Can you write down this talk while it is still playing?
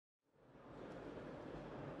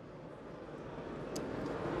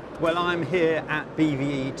Well, I'm here at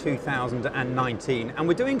BVE 2019 and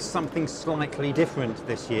we're doing something slightly different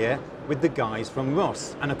this year with the guys from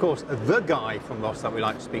Ross. And of course, the guy from Ross that we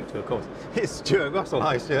like to speak to, of course, is Stuart Russell.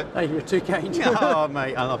 Hi, Stuart. Hey, you're too kind. Oh,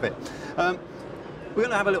 mate, I love it. We're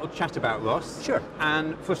going to have a little chat about Ross. Sure.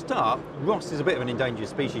 And for a start, Ross is a bit of an endangered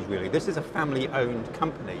species, really. This is a family-owned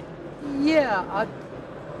company. Yeah,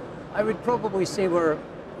 I would probably say we're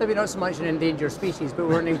maybe not so much an endangered species, but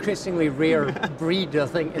we're an increasingly rare breed, I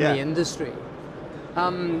think, in the industry.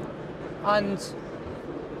 And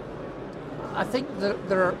I think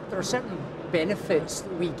there are certain benefits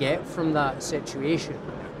that we get from that situation.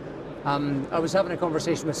 I was having a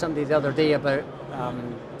conversation with somebody the other day about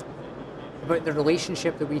the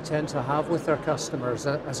relationship that we tend to have with our customers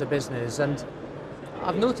as a business. And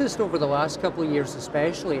I've noticed over the last couple of years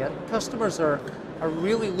especially, customers are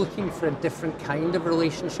really looking for a different kind of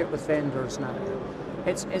relationship with vendors now.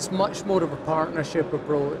 It's much more of a partnership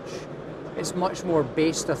approach. It's much more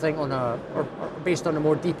based, I think, based on a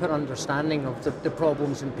more deeper understanding of the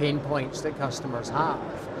problems and pain points that customers have.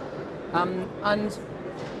 And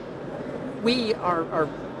we are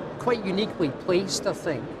quite uniquely placed, I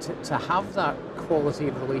think, to have that quality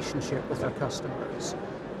of relationship with our customers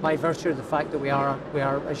by virtue of the fact that we are,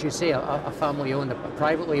 as you say, a family-owned, a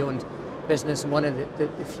privately owned business, and one of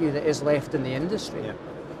the few that is left in the industry.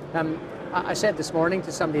 Yeah. I said this morning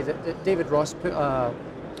to somebody that David Ross put a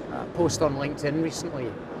post on LinkedIn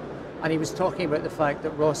recently, and he was talking about the fact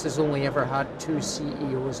that Ross has only ever had 2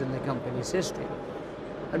 CEOs in the company's history.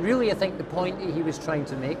 And really, I think the point that he was trying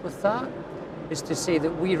to make with that is to say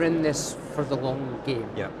that we're in this for the long game.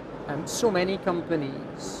 Yeah. So many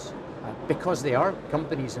companies, because they are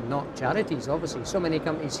companies and not charities, obviously, so many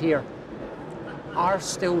companies here are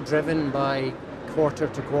still driven by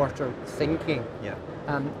quarter-to-quarter thinking. Yeah.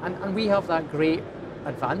 And we have that great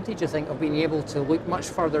advantage, I think, of being able to look much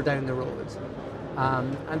further down the road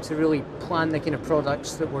and to really plan the kind of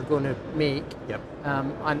products that we're going to make. Yep.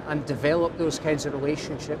 And develop those kinds of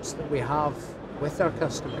relationships that we have with our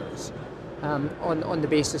customers on the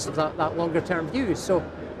basis of that longer-term view. So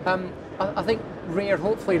I think rare,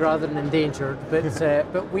 hopefully, rather than endangered,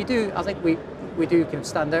 but we do, I think we do kind of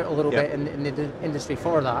stand out a little bit in the industry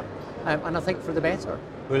for that, and I think for the better.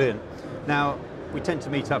 Brilliant. Now, we tend to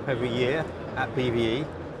meet up every year at BVE.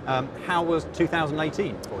 How was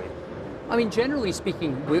 2018 for you? I mean, generally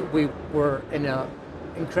speaking, we were in an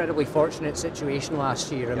incredibly fortunate situation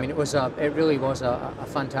last year. I mean, it really was a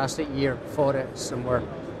fantastic year for us, and we're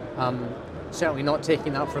certainly not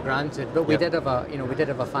taking that for granted. But we did have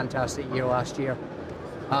a fantastic year last year.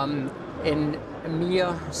 In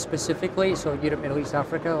EMEA specifically, so Europe, Middle East,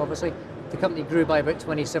 Africa, obviously, the company grew by about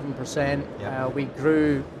 27%. We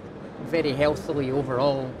grew very healthily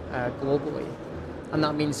overall globally, and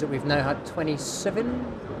that means that we've now had 27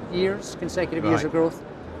 consecutive years of growth,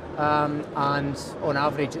 and on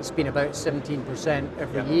average it's been about 17%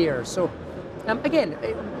 every year. So again,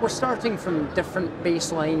 we're starting from different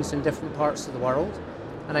baselines in different parts of the world,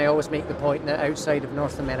 and I always make the point that outside of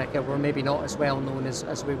North America we're maybe not as well known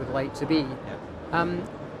as we would like to be.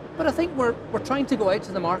 But I think we're trying to go out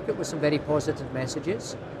to the market with some very positive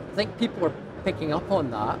messages. I think people are picking up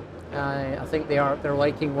on that. I think they're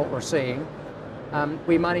liking what we're saying.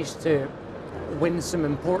 We managed to win some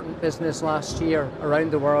important business last year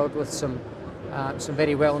around the world with some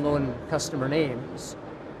very well-known customer names.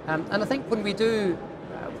 And I think when we do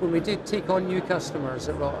take on new customers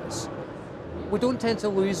at Ross, we don't tend to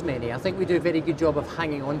lose many. I think we do a very good job of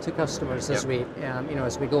hanging on to customers as we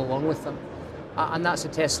go along with them. And that's a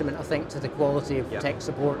testament, I think, to the quality of tech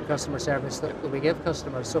support and customer service that we give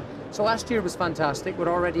customers. So last year was fantastic. We're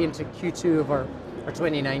already into Q2 of our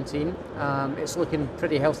 2019. It's looking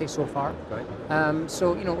pretty healthy so far. Right.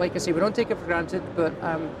 So, like I say, we don't take it for granted, but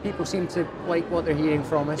people seem to like what they're hearing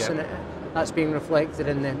from us, and that's being reflected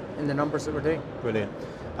in the numbers that we're doing. Brilliant.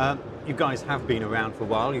 You guys have been around for a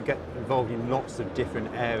while. You get involved in lots of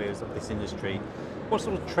different areas of this industry. What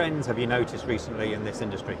sort of trends have you noticed recently in this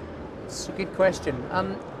industry? It's a good question.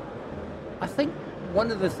 I think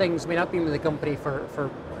one of the things, I mean, I've been with the company for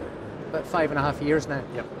about 5.5 years now.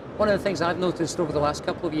 Yep. One of the things I've noticed over the last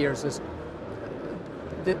couple of years is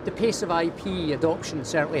the pace of IP adoption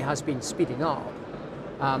certainly has been speeding up.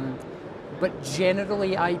 But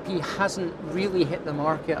generally, IP hasn't really hit the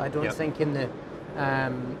market, I don't think, in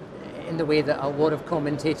the way that a lot of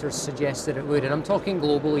commentators suggested it would. And I'm talking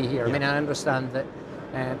globally here. I mean, I understand that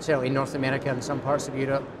certainly in North America and some parts of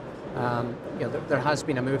Europe, there has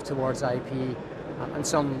been a move towards IP, and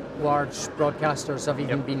some large broadcasters have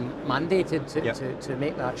even been mandated to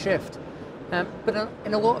make that shift. But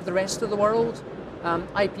in a lot of the rest of the world,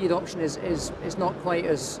 IP adoption is not quite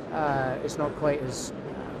as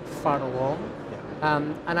far along,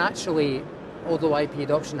 and actually, although IP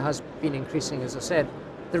adoption has been increasing, as I said,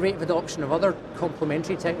 the rate of adoption of other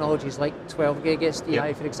complementary technologies like 12 gig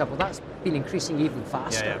SDI, for example, that's been increasing even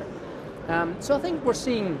faster. So I think we're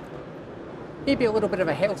seeing maybe a little bit of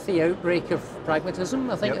a healthy outbreak of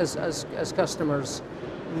pragmatism. I think as customers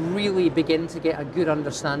really begin to get a good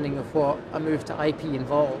understanding of what a move to IP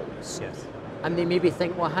involves. And they maybe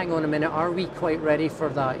think, well, hang on a minute, are we quite ready for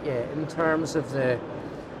that yet? In terms of the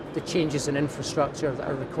changes in infrastructure that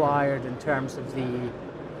are required, in terms of the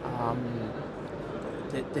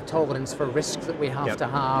tolerance for risk that we have to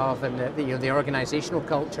have, and the organizational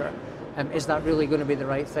culture, is that really going to be the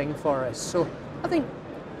right thing for us? So I think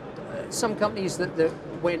some companies that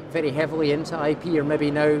went very heavily into IP are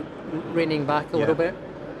maybe now reining back a little bit.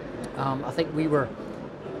 I think we were,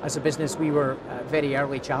 as a business, we were very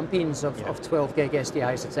early champions of 12 gig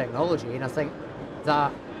SDI as a technology, and I think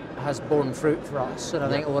that has borne fruit for us, and I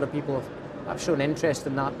think a lot of people have shown interest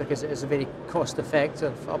in that because it is a very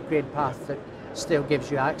cost-effective upgrade path that still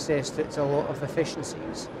gives you access to a lot of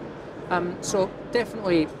efficiencies. So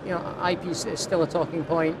definitely, IP is still a talking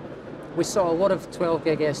point. We saw a lot of 12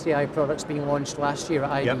 gig SDI products being launched last year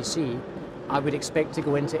at IBC. I would expect to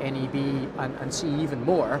go into NEB and see even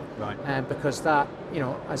more, because that,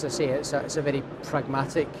 as I say, it's a very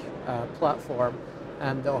pragmatic platform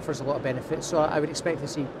that offers a lot of benefits. So I would expect to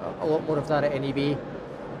see a lot more of that at NEB.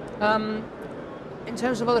 In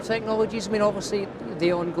terms of other technologies, I mean, obviously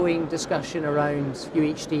the ongoing discussion around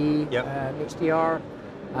UHD, HDR.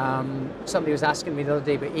 Somebody was asking me the other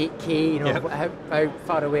day about 8K, how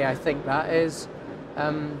far away I think that is.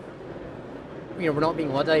 We're not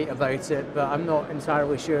being Luddite about it, but I'm not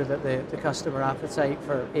entirely sure that the customer appetite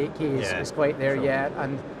for 8K is quite there yet,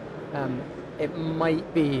 and it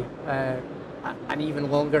might be an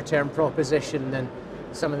even longer term proposition than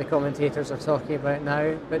some of the commentators are talking about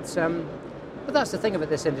now. But that's the thing about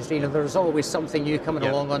this industry, there's always something new coming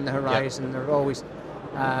along on the horizon. There are always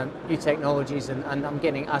new technologies, and I'm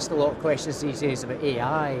getting asked a lot of questions these days about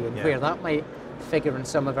AI and where that might figure in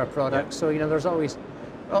some of our products. So there's always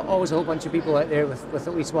a whole bunch of people out there with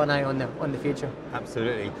at least one eye on the future.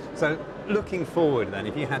 Absolutely. So looking forward then,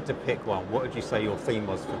 if you had to pick one, what would you say your theme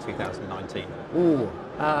was for 2019?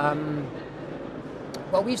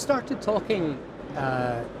 Well, we've started talking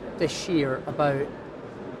this year about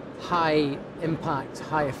high impact,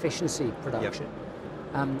 high efficiency production.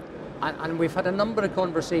 And we've had a number of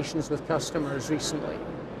conversations with customers recently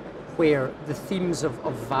where the themes of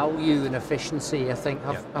value and efficiency, I think,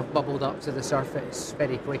 have bubbled up to the surface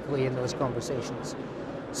very quickly in those conversations.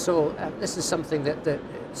 So this is something that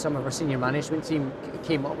some of our senior management team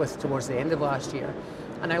came up with towards the end of last year.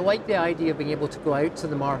 And I like the idea of being able to go out to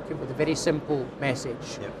the market with a very simple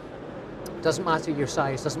message. Doesn't matter your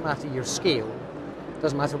size, doesn't matter your scale,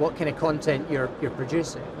 doesn't matter what kind of content you're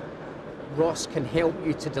producing. Ross can help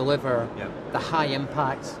you to deliver the high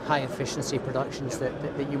impact, high efficiency productions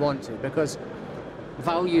that you want to, because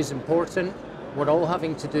value is important. We're all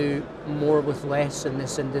having to do more with less in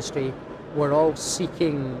this industry. We're all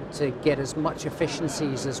seeking to get as much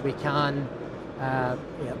efficiencies as we can,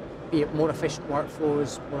 be it more efficient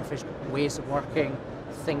workflows, more efficient ways of working,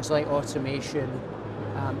 things like automation.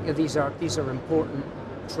 These are important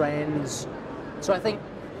trends. So I think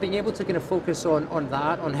being able to kind of focus on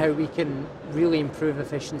that, on how we can really improve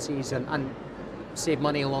efficiencies and save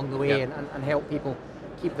money along the way, and help people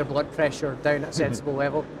keep their blood pressure down at a sensible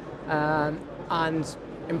level, and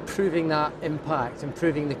improving that impact,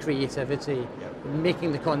 improving the creativity,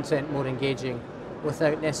 making the content more engaging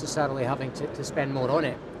without necessarily having to spend more on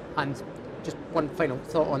it. And just one final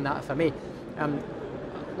thought on that, if I may.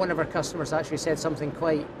 One of our customers actually said something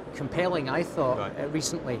quite compelling, I thought,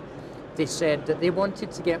 recently. They said that they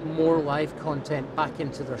wanted to get more live content back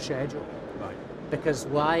into their schedule. Because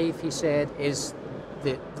live, he said, is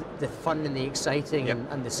the fun and the exciting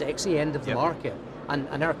and the sexy end of the market.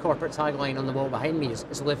 And our corporate tagline on the wall behind me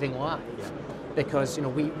is living live. Because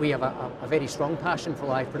we have a very strong passion for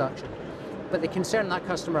live production. But the concern that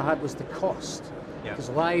customer had was the cost. Because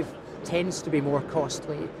live tends to be more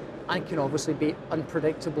costly and can obviously be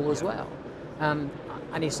unpredictable as well.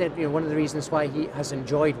 And he said, one of the reasons why he has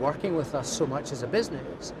enjoyed working with us so much as a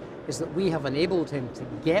business is that we have enabled him to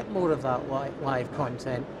get more of that live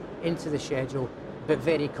content into the schedule, but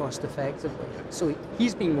very cost effectively. So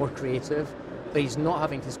he's being more creative, but he's not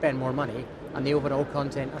having to spend more money, and the overall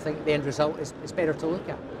content, I think the end result is better to look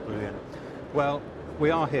at. Brilliant. Well,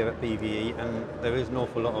 we are here at BVE, and there is an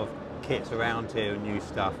awful lot of kit around here, new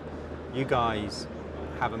stuff. You guys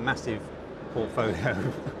have a massive portfolio.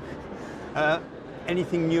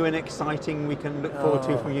 Anything new and exciting we can look forward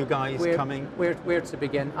to from you guys coming? Where to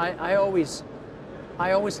begin? I always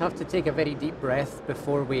have to take a very deep breath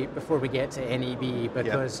before we get to NAB,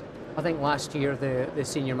 because I think last year the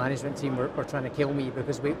senior management team were trying to kill me,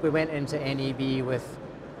 because we went into NAB with,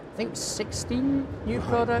 I think, 16 new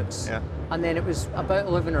products, and then it was about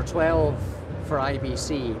 11 or 12 for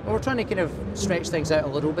IBC. We're trying to kind of stretch things out a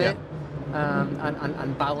little bit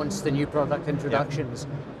and balance the new product introductions.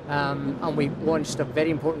 And we launched a very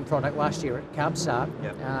important product last year at CabSat,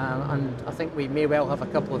 and I think we may well have a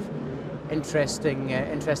couple of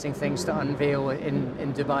interesting things to unveil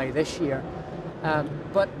in Dubai this year.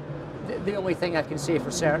 But the only thing I can say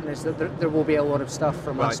for certain is that there will be a lot of stuff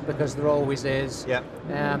from us, because there always is.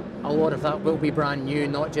 A lot of that will be brand new,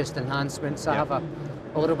 not just enhancements. I have a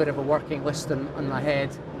little bit of a working list on my head,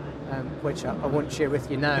 which I won't share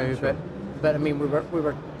with you now, but I mean, we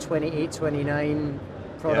were 28, 29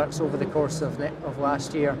 products over the course of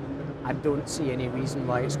last year. I don't see any reason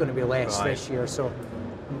why it's going to be less this year, so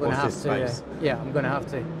I'm going to have to I'm going to have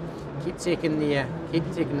to keep taking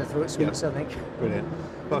the throat sweets, I think. Brilliant.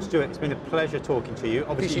 Well, Stuart, it's been a pleasure talking to you.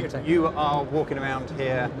 Obviously, you are walking around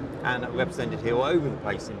here and represented here all over the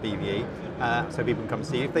place in BVE, so people can come and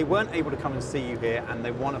see you. If they weren't able to come and see you here and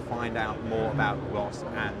they want to find out more about Ross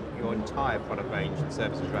and your entire product range and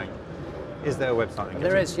services range, is there a website?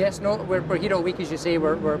 There is, yes. No, we're here all week, as you say.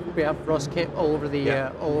 We have Ross kit all over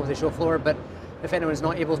the show floor. But if anyone's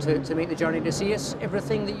not able to make the journey to see us,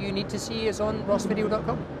 everything that you need to see is on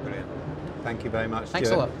rossvideo.com. Brilliant. Thank you very much, Thanks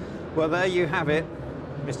Stuart. a lot. Well, there you have it.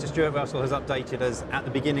 Mr. Stuart Russell has updated us at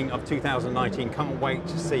the beginning of 2019. Can't wait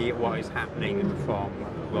to see what is happening from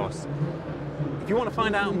Ross. If you want to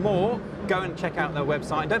find out more, go and check out their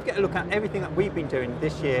website. Don't forget to look at everything that we've been doing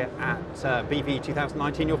this year at BVE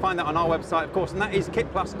 2019. You'll find that on our website, of course, and that is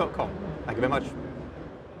kitplus.com. Thank you very much.